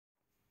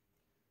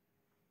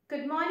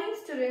Good morning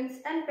students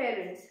and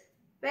parents.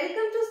 Welcome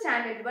to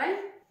Standard 1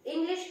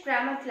 English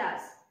Grammar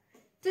class.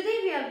 Today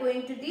we are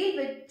going to deal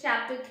with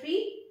Chapter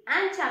 3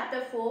 and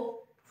Chapter 4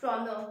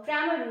 from the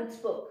Grammar Roots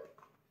book.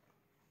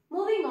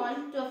 Moving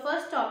on to our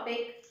first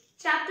topic,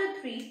 Chapter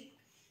 3.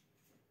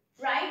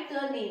 Write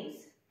the names.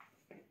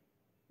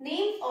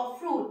 Names of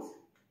fruits.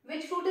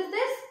 Which fruit is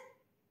this?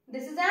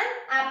 This is an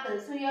apple.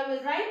 So here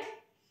we'll write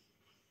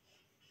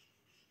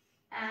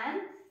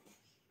an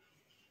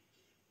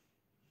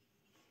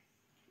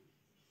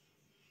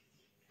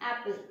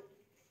apple.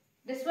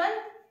 This one,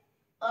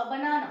 a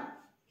banana.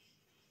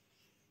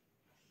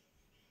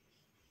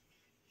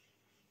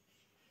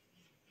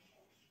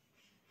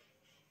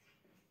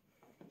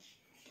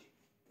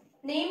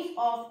 Names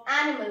of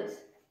animals.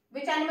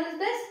 Which animal is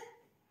this?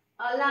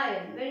 A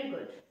lion. Very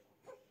good.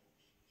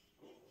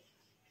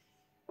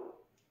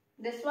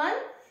 This one,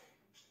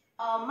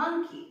 a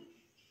monkey.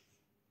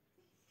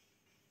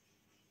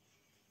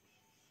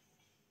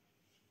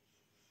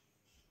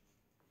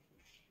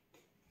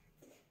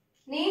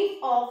 Names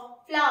of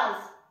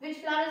flowers. Which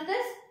flower is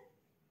this?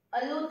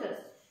 A lotus.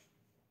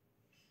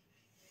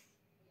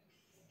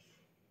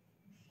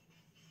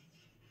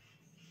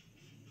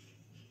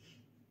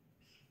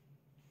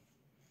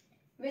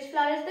 Which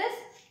flower is this?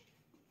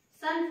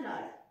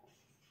 Sunflower.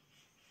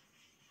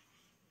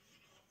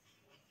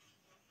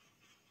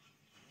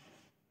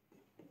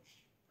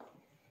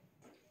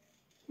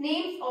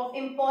 Names of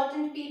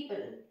important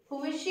people.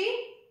 Who is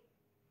she?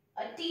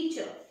 A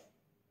teacher.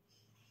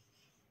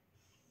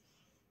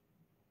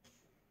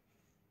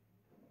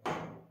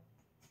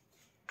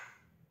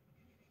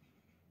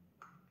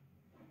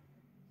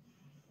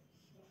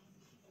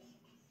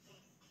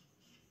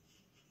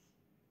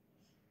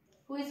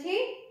 Who is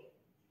he?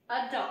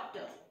 A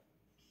doctor.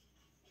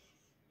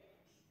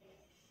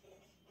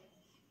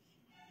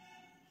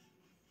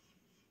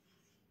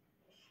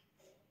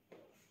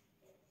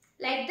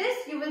 Like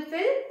this, you will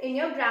fill in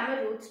your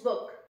Grammar Roots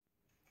book.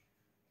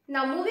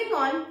 Now moving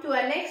on to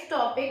our next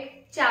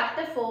topic,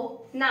 Chapter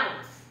 4,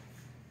 Nouns.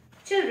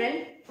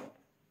 Children,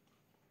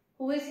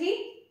 who is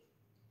he?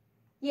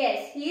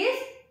 Yes, he is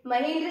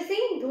Mahendra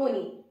Singh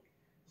Dhoni.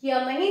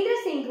 Here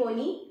Mahendra Singh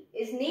Dhoni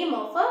is name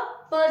of a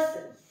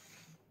person.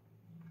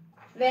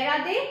 Where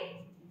are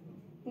they?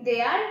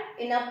 They are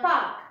in a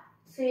park.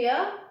 So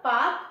here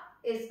park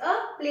is a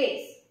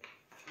place.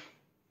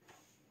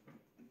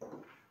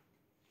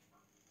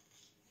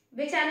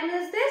 Which animal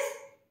is this?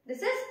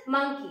 This is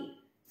monkey.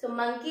 So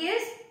monkey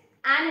is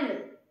animal.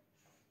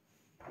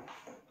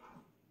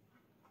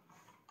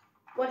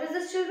 What is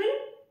this, children?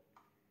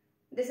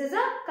 This is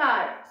a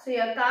car. So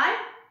your car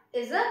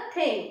is a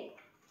thing.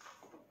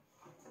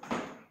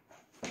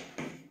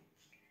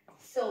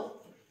 So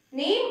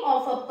name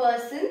of a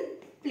person,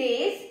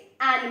 place,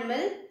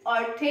 animal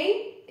or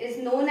thing is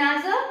known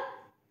as a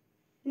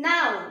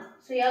noun.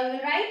 So here we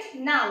will write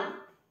noun.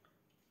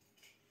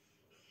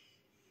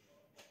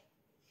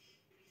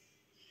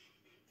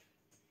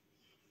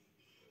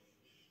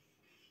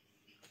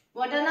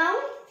 What a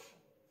noun?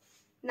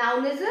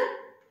 Noun is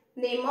a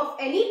name of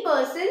any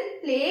person,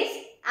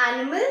 place,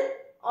 animal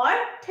or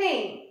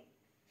thing.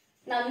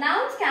 Now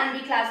nouns can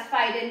be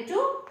classified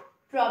into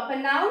proper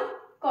noun,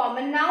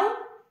 common noun,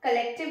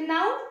 collective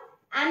noun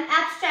and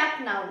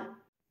abstract noun.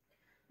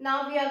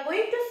 Now we are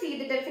going to see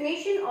the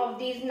definition of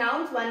these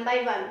nouns one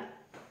by one.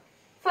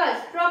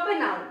 First, proper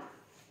noun.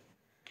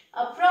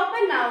 A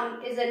proper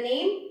noun is a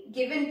name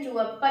given to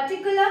a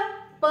particular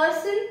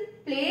person,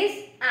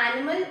 place,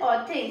 animal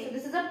or thing. So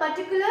this is a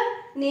particular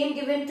name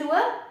given to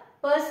a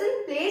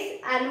person,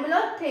 place, animal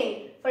or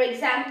thing. For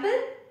example,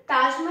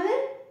 Taj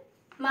Mahal,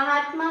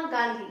 Mahatma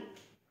Gandhi.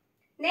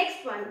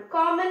 Next one,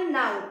 common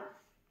noun.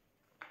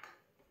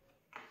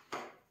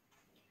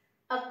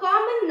 A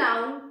common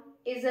noun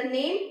is a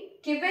name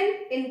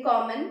given in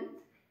common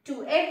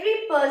to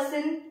every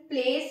person,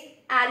 place,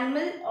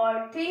 animal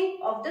or thing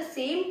of the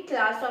same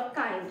class or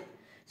kind.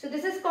 So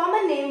this is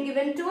common name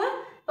given to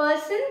a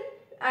person,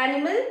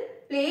 animal,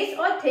 place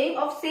or thing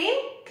of same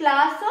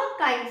class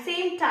or kind,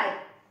 same type.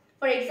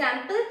 For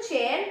example,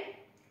 chair,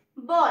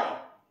 boy.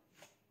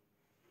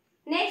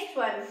 Next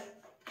one,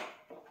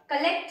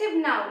 collective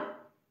noun.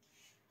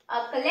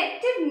 A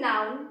collective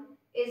noun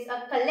is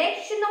a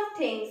collection of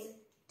things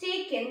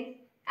taken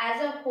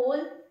as a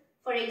whole.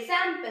 For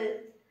example,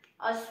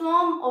 a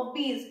swarm of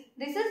bees.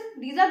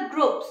 These are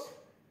groups.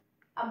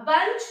 A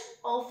bunch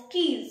of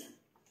keys.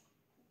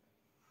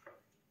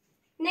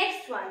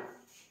 Next one,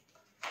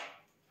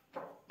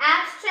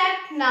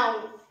 abstract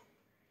noun.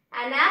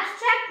 An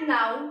abstract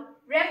noun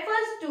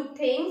refers to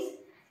things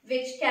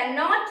which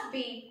cannot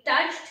be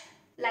touched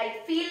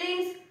like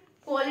feelings,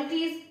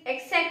 qualities,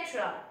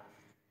 etc.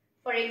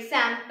 For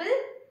example,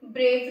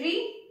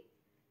 bravery,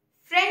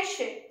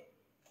 friendship.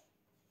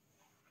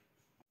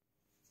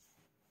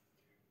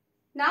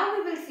 Now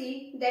we will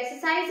see the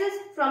exercises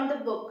from the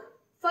book.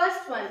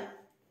 First one,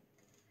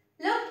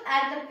 look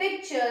at the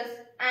pictures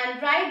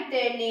and write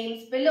their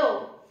names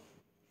below.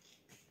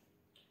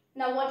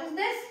 Now what is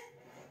this?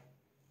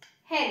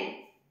 Hen.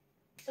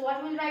 So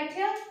what we'll write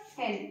here?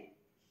 Hen.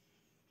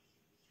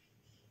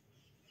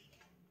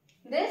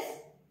 this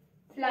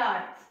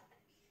flower.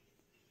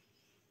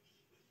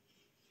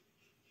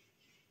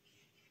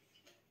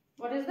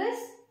 What is this?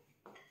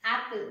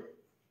 Apple.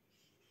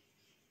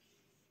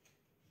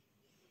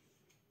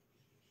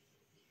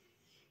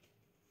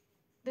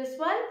 This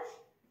one?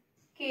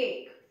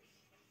 Cake.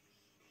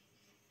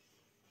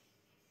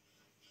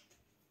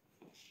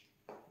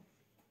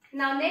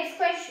 Now next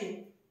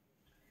question.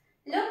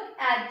 Look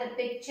at the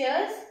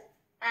pictures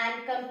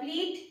and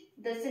complete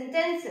the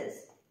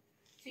sentences.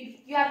 So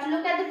you have to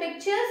look at the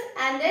pictures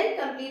and then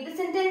complete the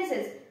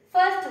sentences.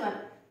 First one,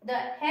 the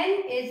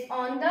hen is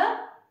on the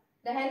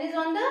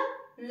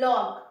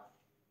log.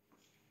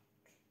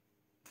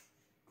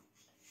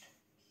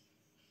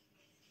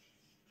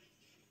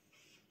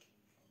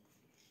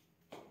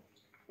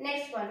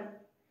 Next one,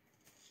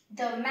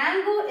 the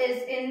mango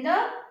is in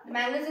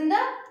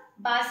the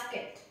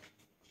basket.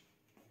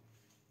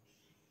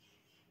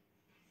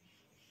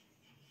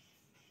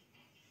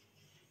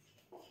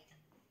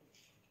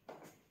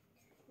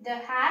 The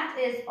hat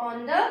is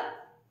on the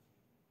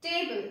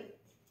table.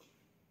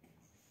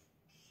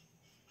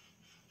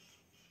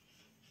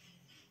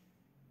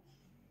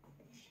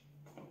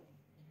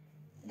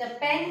 The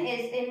pen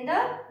is in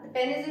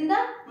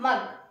the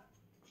mug.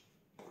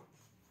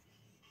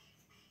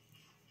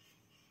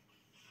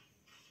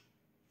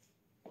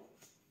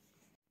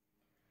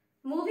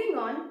 Moving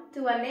on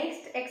to our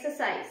next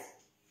exercise.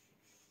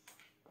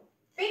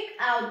 Pick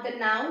out the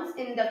nouns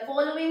in the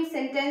following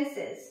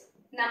sentences.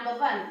 Number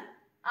 1.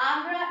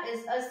 Agra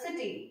is a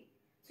city.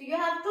 So you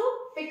have to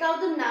pick out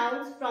the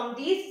nouns from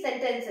these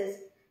sentences.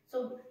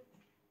 So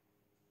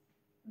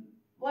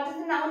what is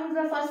the noun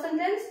in the first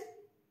sentence?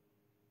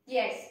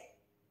 Yes,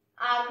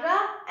 Agra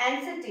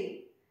and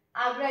city.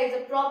 Agra is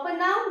a proper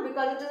noun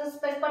because it is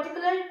a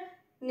particular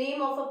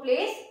name of a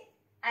place,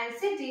 and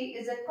city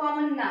is a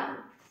common noun.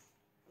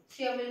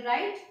 Here we'll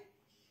write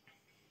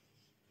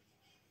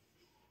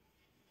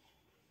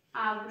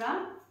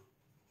Agra,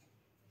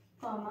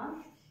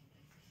 comma,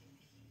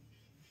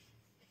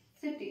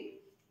 city.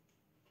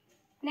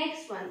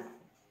 Next one.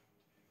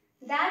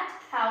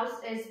 That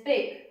house is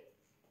big.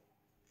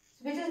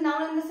 Which is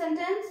noun in the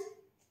sentence?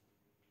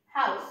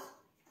 House.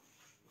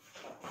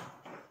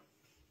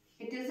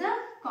 It is a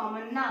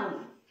common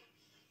noun.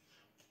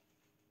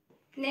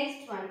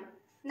 Next one.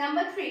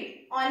 Number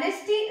 3.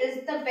 Honesty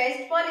is the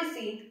best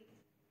policy.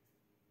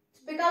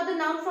 So pick out the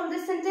noun from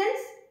this sentence.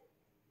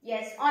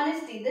 Yes,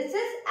 honesty. This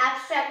is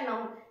abstract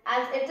noun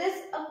as it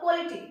is a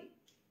quality.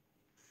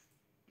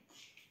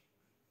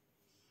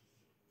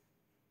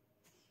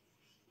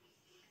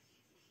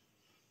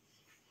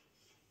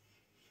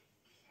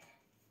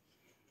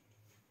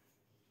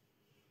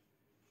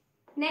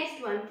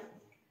 Next one.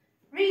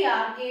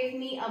 Riya gave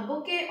me a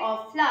bouquet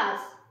of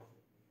flowers.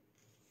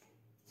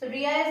 So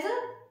Riya is a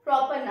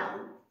proper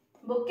noun.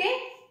 Bouquet,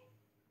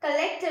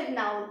 collective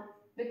noun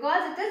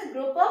because it is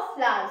group of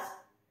flowers.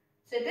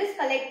 So it is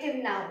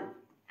collective noun.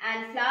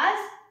 And flowers,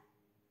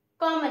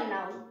 common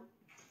noun.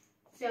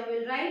 So we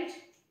will write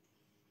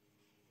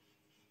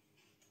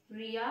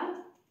Riya,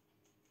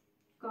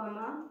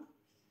 comma,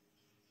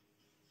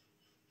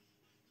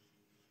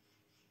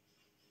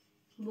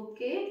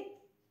 bouquet,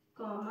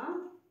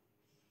 comma,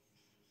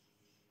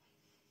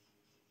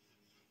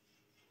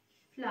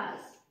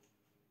 flowers.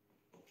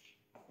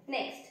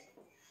 Next,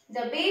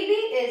 the baby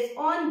is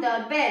on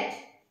the bed.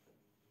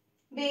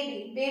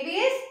 Baby. Baby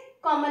is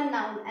common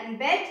noun and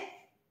bed,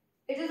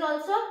 it is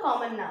also a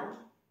common noun.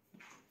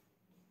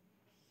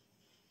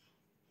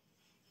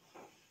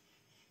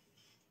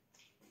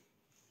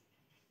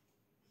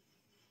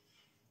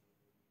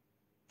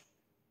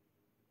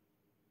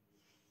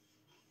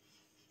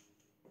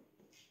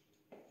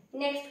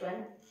 Next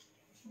one.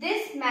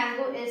 This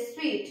mango is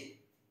sweet.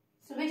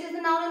 So which is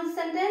the noun in the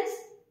sentence?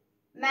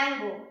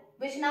 Mango.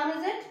 Which noun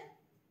is it?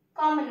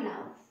 Common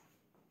noun.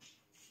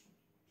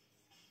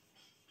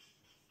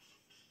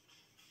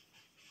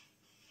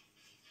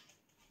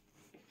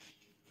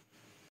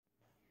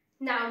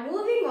 Now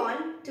moving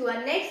on to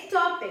our next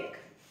topic.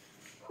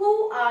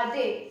 Who are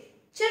they?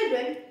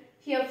 Children,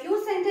 here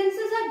few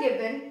sentences are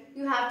given.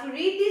 You have to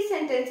read these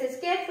sentences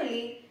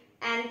carefully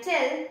and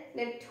tell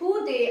that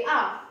who they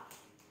are.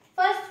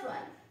 First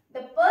one,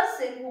 the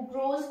person who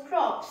grows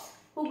crops.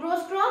 Who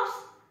grows crops?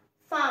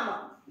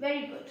 Farmer.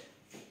 Very good.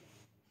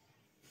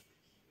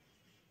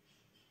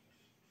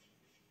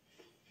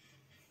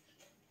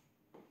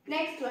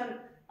 Next one,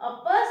 a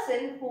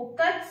person who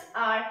cuts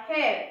our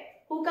hair.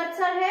 Who cuts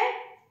our hair?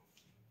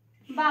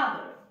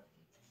 Barber.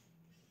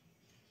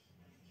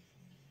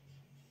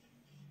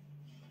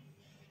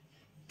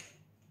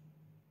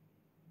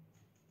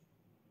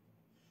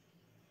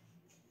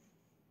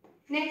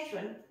 Next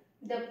one,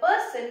 the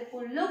person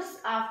who looks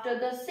after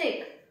the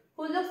sick.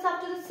 Who looks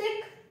after the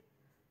sick?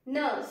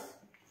 Nurse.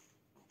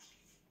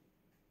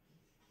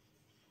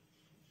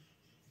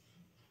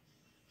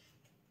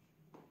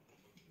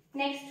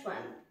 Next one,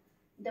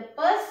 the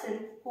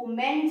person who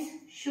mends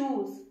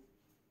shoes.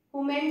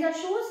 Who mends our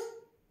shoes?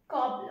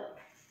 Cobbler.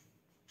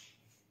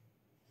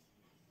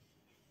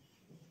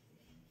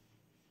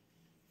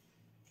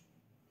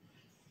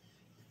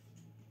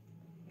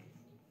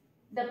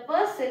 The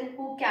person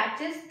who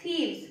catches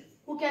thieves.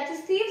 Who catches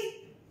thieves?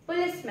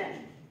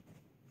 Policeman.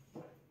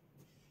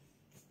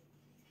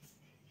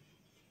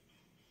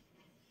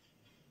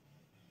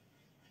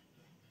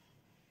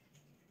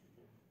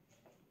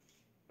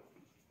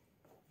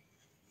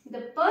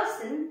 The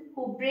person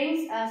who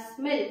brings us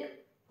milk.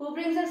 Who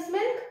brings us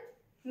milk?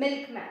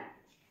 Milkman.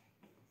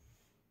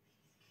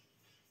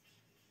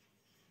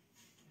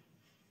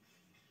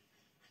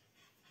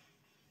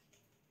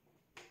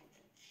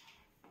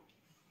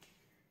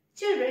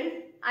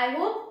 Children, I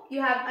hope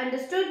you have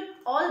understood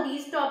all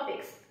these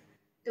topics.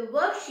 The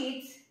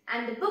worksheets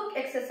and the book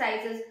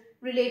exercises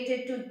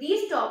related to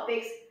these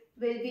topics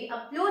will be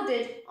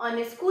uploaded on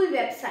a school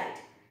website.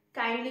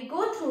 Kindly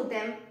go through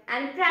them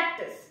and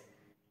practice.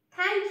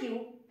 Thank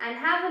you and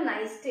have a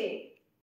nice day.